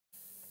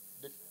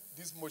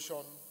this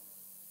motion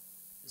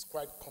is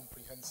quite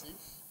comprehensive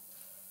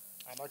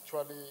and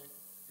actually,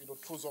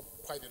 throws up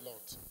quite a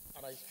lot.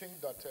 And I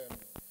think that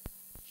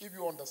if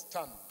you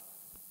understand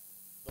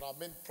that our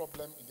main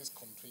problem in this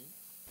country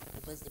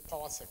remains the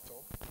power sector,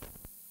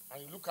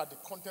 and you look at the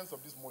contents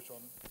of this motion,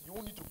 you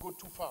won't need to go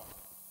too far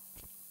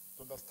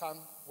to understand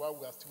why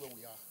we are still where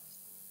we are.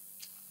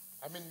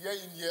 I mean, year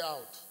in, year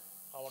out,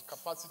 our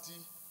capacity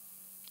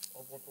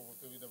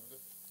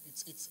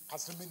it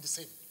has remained the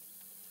same.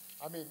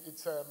 I mean,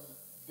 it's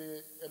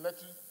the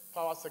Electric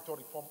Power Sector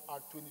Reform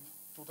Act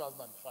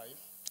 2005.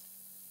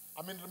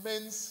 I mean,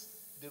 remains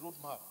the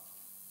roadmap.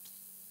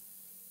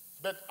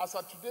 But as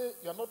of today,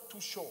 you are not too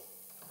sure.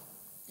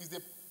 Is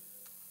the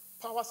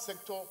power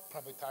sector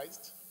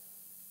privatized?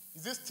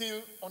 Is it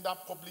still under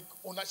public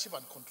ownership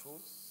and control?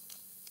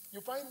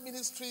 You find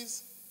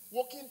ministries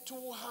working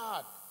too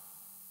hard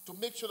to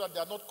make sure that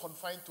they are not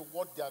confined to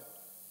what their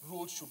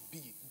role should be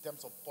in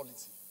terms of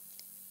policy.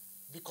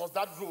 Because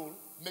that role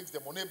makes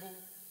them unable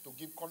to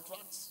give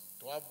contracts,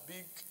 to have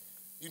big,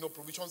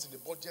 provisions in the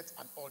budget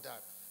and all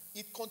that.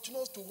 It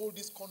continues to hold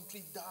this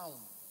country down.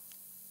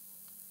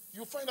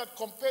 You find that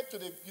compared to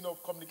the,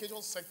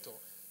 communication sector,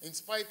 in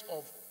spite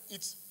of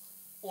its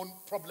own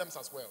problems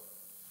as well,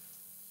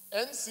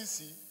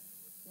 NCC,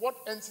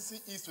 what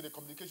NCC is to the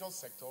communication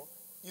sector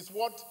is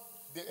what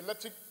the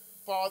Electric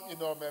Power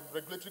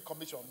Regulatory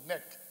Commission,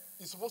 NEC,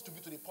 is supposed to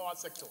be to the power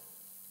sector.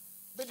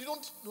 But you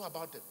don't know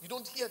about them. You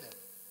don't hear them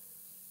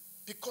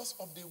because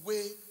of the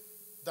way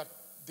that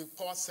the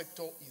power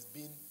sector is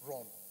being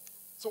run.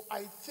 So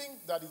I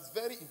think that it's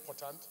very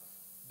important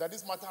that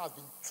this matter has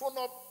been thrown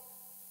up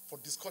for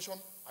discussion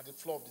at the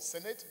floor of the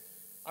Senate.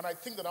 And I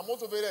think that I'm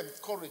also very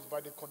encouraged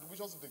by the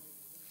contributions of the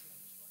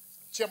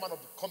chairman of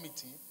the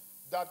committee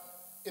that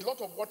a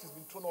lot of what has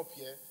been thrown up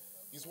here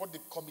is what the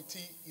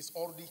committee is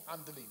already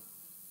handling.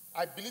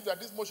 I believe that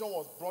this motion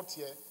was brought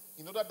here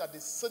in order that the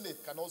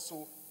Senate can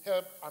also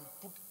help and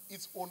put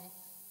its own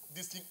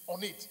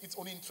on it, its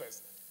own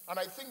interest. And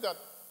I think that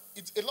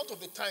it's a lot of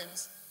the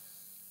times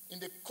in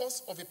the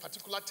course of a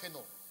particular tenure,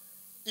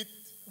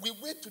 we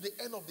wait to the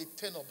end of the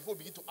tenure before we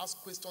begin to ask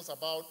questions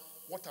about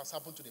what has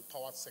happened to the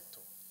power sector.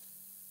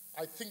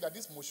 I think that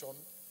this motion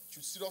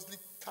should seriously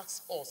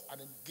tax us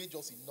and engage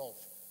us enough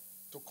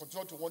to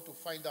continue to want to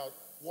find out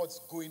what's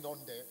going on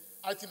there.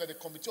 I think that the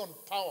Committee on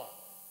Power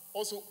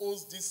also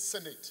owes this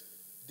Senate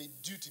the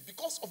duty,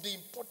 because of the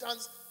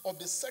importance of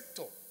the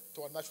sector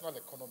to our national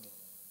economy,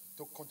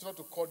 to continue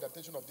to call the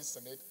attention of this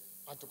Senate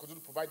and to continue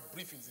to provide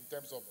briefings in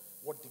terms of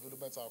what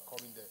developments are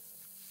occurring there.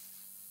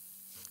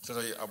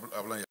 Senator